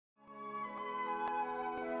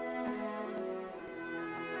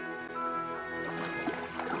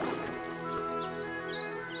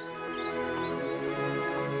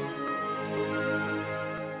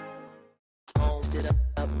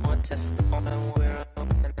test. We're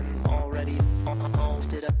already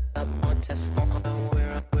did up one test.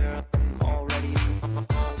 We're already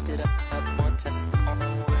did up one test.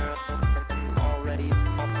 We're already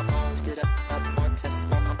did up one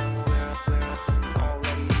test.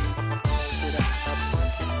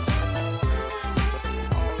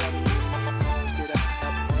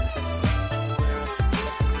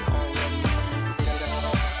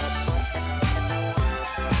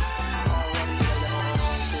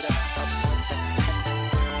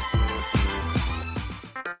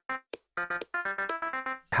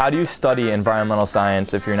 How do you study environmental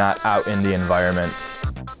science if you're not out in the environment?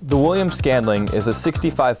 The William Scandling is a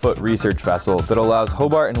 65-foot research vessel that allows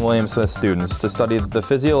Hobart and William Smith students to study the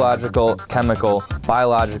physiological, chemical,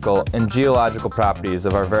 biological, and geological properties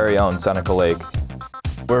of our very own Seneca Lake.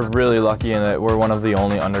 We're really lucky in that we're one of the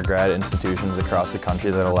only undergrad institutions across the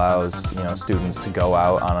country that allows, students to go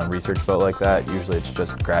out on a research boat like that. Usually it's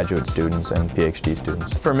just graduate students and PhD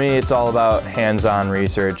students. For me, it's all about hands-on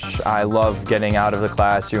research. I love getting out of the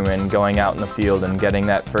classroom and going out in the field and getting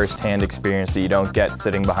that first-hand experience that you don't get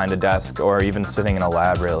sitting behind a desk or even sitting in a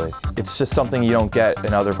lab, really. It's just something you don't get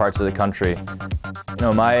in other parts of the country.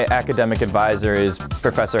 My academic advisor is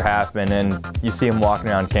Professor Halfman, and you see him walking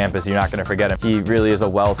around campus, you're not going to forget him. He really is a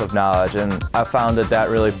wealth of knowledge, and I found that that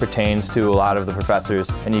really pertains to a lot of the professors.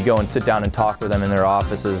 And you go and sit down and talk with them in their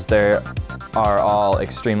offices, they are all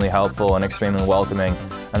extremely helpful and extremely welcoming,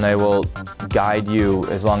 and they will guide you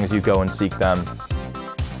as long as you go and seek them.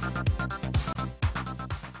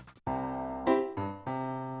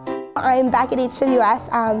 I'm back at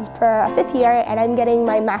HWS for a 5th year, and I'm getting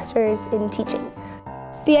my master's in teaching.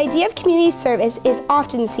 The idea of community service is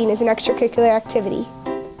often seen as an extracurricular activity,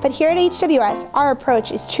 but here at HWS, our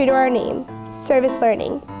approach is true to our name, service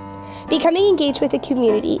learning. Becoming engaged with the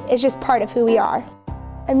community is just part of who we are.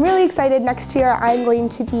 I'm really excited. Next year I'm going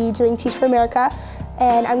to be doing Teach for America,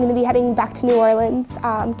 and I'm going to be heading back to New Orleans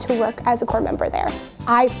to work as a core member there.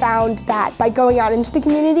 I found that by going out into the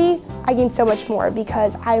community, I gained so much more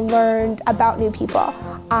because I learned about new people.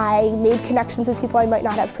 I made connections with people I might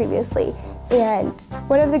not have previously. And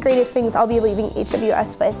one of the greatest things I'll be leaving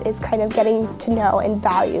HWS with is kind of getting to know and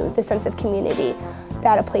value the sense of community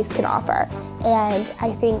that a place can offer. And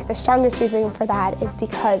I think the strongest reason for that is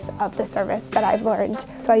because of the service that I've learned.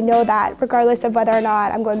 So I know that regardless of whether or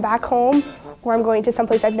not I'm going back home or I'm going to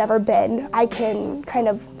someplace I've never been, I can kind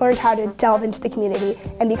of learn how to delve into the community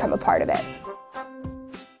and become a part of it.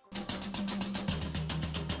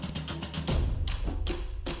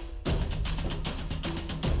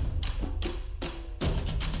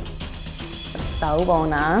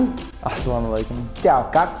 Assalamualaikum. Ciao,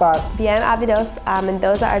 Kakbat. Bien habidos a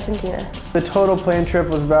Mendoza, Argentina. The total plane trip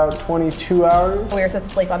was about 22 hours. We were supposed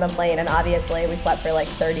to sleep on the plane, and obviously we slept for like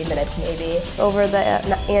 30 minutes maybe. Over the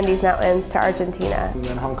Andes Mountains to Argentina. And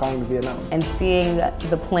then Hong Kong to Vietnam. And seeing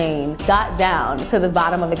the plane got down to the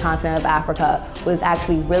bottom of the continent of Africa was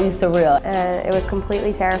actually really surreal. And it was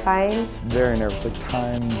completely terrifying. Very nervous, like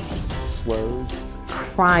time slows.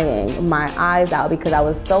 Crying my eyes out because I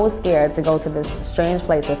was so scared to go to this strange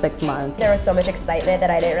place for 6 months. There was so much excitement that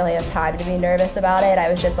I didn't really have time to be nervous about it. I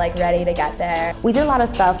was just like ready to get there. We did a lot of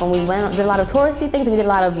stuff, and we did a lot of touristy things, and we did a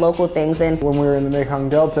lot of local things. And when we were in the Mekong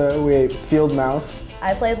Delta, we ate field mouse.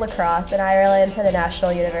 I played lacrosse in Ireland for the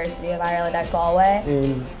National University of Ireland at Galway.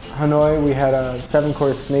 In Hanoi, we had a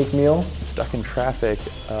 7-course snake meal. Stuck in traffic,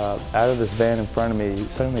 out of this van in front of me,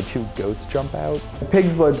 suddenly 2 goats jump out.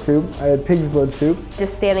 Pig's blood soup. I had pig's blood soup.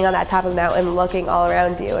 Just standing on that top of the mountain looking all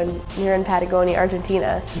around you, and you're in Patagonia,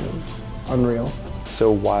 Argentina. It was unreal. So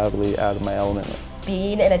wildly out of my element.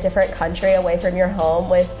 Being in a different country away from your home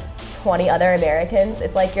with 20 other Americans,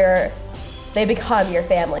 it's like they become your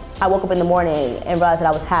family. I woke up in the morning and realized that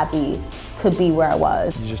I was happy to be where I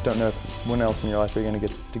was. You just don't know when else in your life you're going to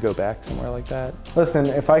get to go back somewhere like that. Listen,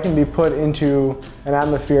 if I can be put into an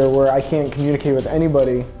atmosphere where I can't communicate with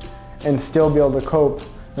anybody and still be able to cope,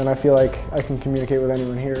 then I feel like I can communicate with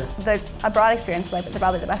anyone here. The abroad experience was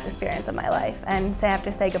probably the best experience of my life, and to have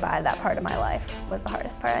to say goodbye to that part of my life was the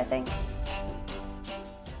hardest part, I think.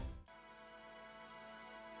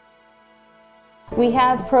 We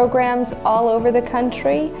have programs all over the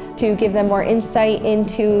country to give them more insight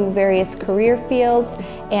into various career fields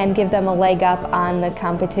and give them a leg up on the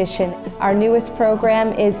competition. Our newest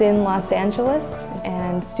program is in Los Angeles,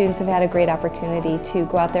 and students have had a great opportunity to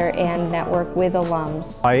go out there and network with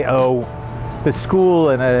alums. I owe the school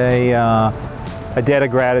and a debt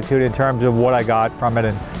of gratitude in terms of what I got from it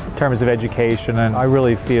in terms of education, and I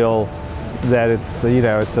really feel that it's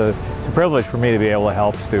a privilege for me to be able to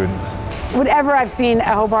help students. Whatever I've seen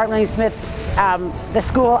at Hobart William Smith the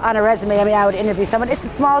school on a resume. I mean, I would interview someone. It's a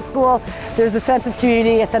small school. There's a sense of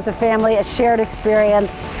community, a sense of family, a shared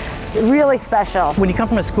experience. Really special. When you come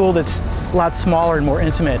from a school that's a lot smaller and more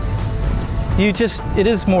intimate, it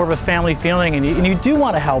is more of a family feeling, and you do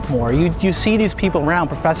want to help more. You see these people around.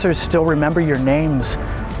 Professors still remember your names,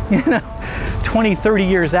 20, 30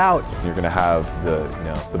 years out. You're going to have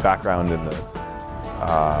the background and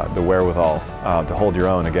the wherewithal to hold your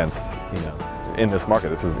own against, in this market.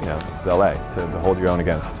 This is LA, to hold your own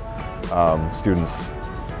against students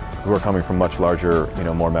who are coming from much larger,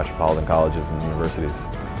 more metropolitan colleges and universities.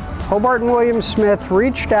 Hobart and William Smith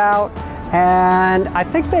reached out, and I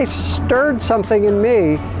think they stirred something in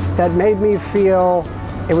me that made me feel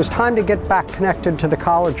it was time to get back connected to the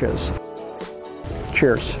colleges.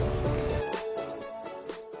 Cheers.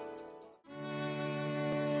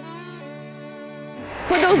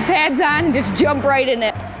 Put those pads on and just jump right in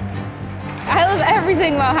it. I love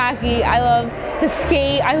everything about hockey. I love to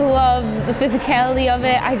skate. I love the physicality of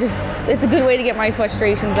it. It's a good way to get my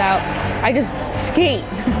frustrations out. I just skate.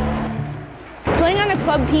 Playing on a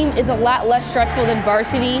club team is a lot less stressful than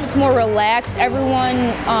varsity. It's more relaxed. Everyone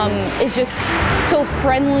is just so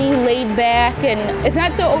friendly, laid back, and it's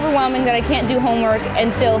not so overwhelming that I can't do homework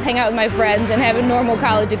and still hang out with my friends and have a normal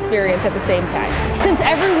college experience at the same time. Since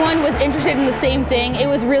everyone was interested in the same thing, it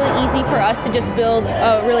was really easy for us to just build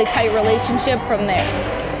a really tight relationship from there.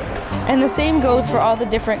 And the same goes for all the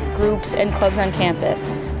different groups and clubs on campus.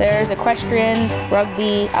 There's equestrian,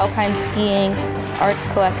 rugby, alpine skiing, arts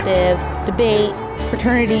collective, debate,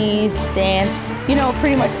 fraternities, dance,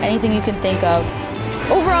 pretty much anything you can think of.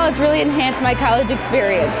 Overall, it's really enhanced my college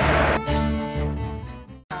experience.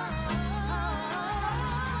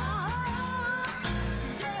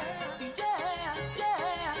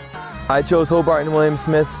 I chose Hobart and William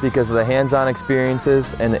Smith because of the hands-on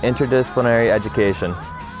experiences and the interdisciplinary education.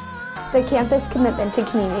 The campus commitment to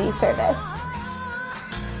community service.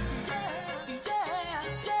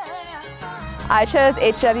 I chose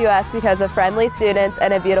HWS because of friendly students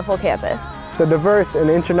and a beautiful campus. The diverse and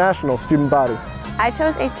international student body. I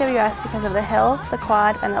chose HWS because of the hill, the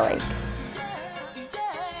quad, and the lake.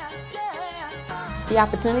 The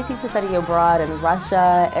opportunity to study abroad in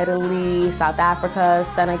Russia, Italy, South Africa,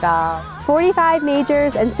 Senegal. 45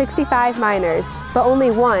 majors and 65 minors, but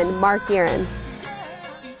only one Mark Guerin.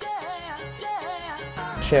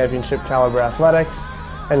 Championship caliber athletics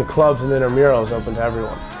and clubs and intramurals open to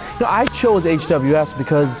everyone. I chose HWS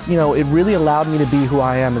because, it really allowed me to be who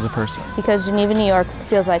I am as a person. Because Geneva, New York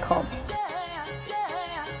feels like home.